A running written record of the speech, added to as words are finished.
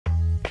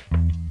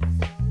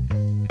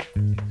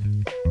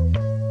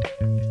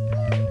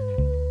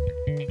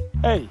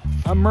Hey,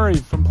 I'm Murray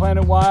from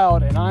Planet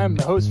Wild, and I am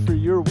the host for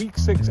your Week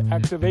 6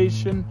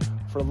 activation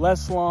for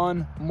Less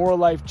Lawn, More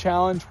Life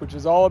Challenge, which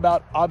is all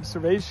about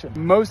observation. The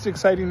most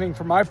exciting thing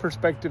from my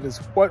perspective is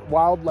what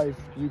wildlife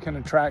you can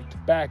attract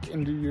back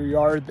into your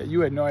yard that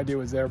you had no idea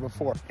was there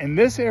before. And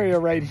this area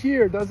right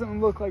here doesn't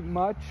look like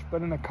much,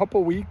 but in a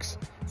couple weeks,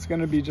 it's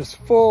gonna be just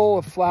full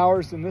of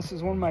flowers. And this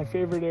is one of my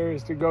favorite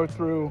areas to go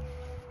through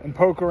and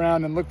poke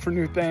around and look for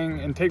new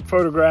things and take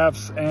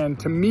photographs. And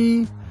to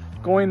me,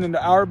 going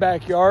into our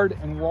backyard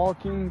and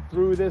walking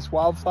through this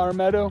wildflower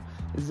meadow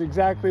is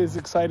exactly as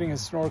exciting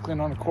as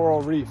snorkeling on a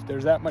coral reef.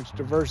 There's that much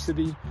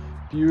diversity,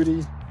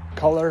 beauty,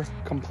 color,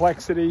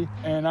 complexity,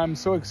 and I'm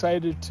so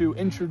excited to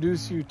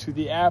introduce you to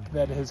the app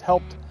that has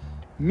helped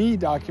me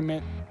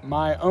document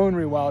my own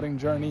rewilding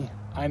journey,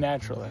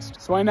 iNaturalist.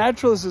 So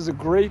iNaturalist is a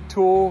great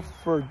tool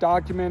for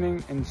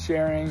documenting and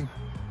sharing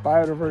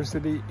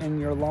biodiversity in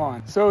your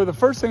lawn. So the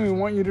first thing we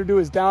want you to do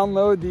is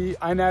download the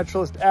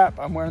iNaturalist app.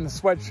 I'm wearing the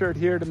sweatshirt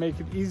here to make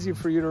it easy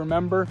for you to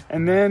remember,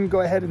 and then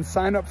go ahead and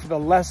sign up for the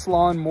Less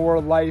Lawn,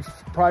 More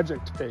Life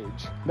project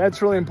page.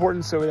 That's really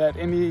important so that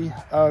any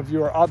of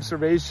your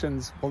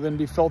observations will then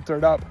be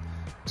filtered up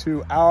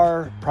to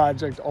our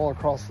project all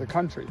across the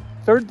country.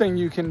 Third thing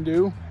you can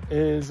do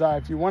is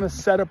if you want to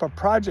set up a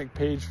project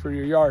page for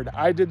your yard.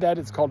 I did that.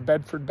 It's called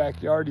Bedford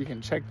Backyard. You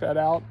can check that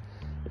out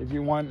if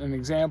you want an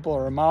example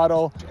or a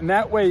model. And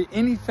that way,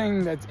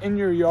 anything that's in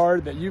your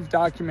yard that you've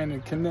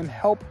documented can then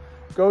help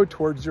go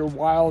towards your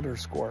Wildr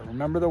Score.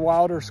 Remember, the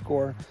Wildr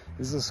Score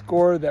is a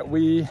score that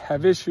we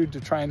have issued to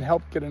try and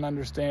help get an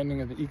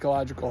understanding of the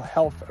ecological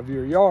health of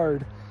your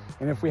yard.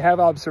 And if we have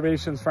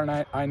observations for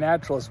an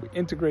iNaturalist, we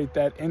integrate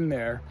that in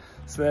there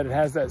so that it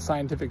has that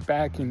scientific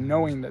backing,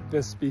 knowing that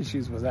this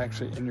species was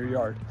actually in your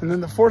yard. And then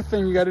the fourth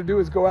thing you got to do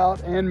is go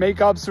out and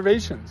make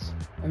observations.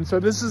 And so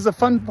this is the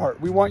fun part.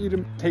 We want you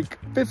to take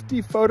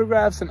 50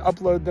 photographs and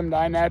upload them to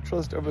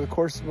iNaturalist over the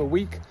course of a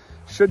week.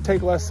 Should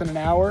take less than an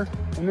hour.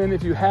 And then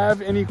if you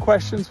have any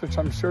questions, which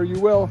I'm sure you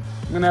will,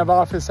 I'm gonna have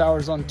office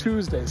hours on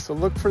Tuesday. So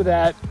look for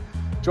that.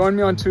 Join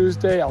me on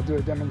Tuesday. I'll do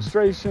a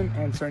demonstration,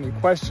 answer any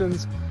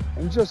questions,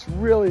 and just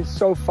really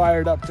so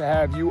fired up to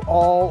have you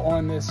all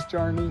on this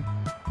journey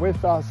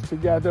with us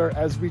together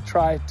as we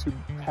try to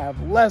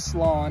have less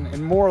lawn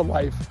and more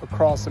life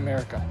across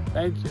America.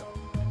 Thank you.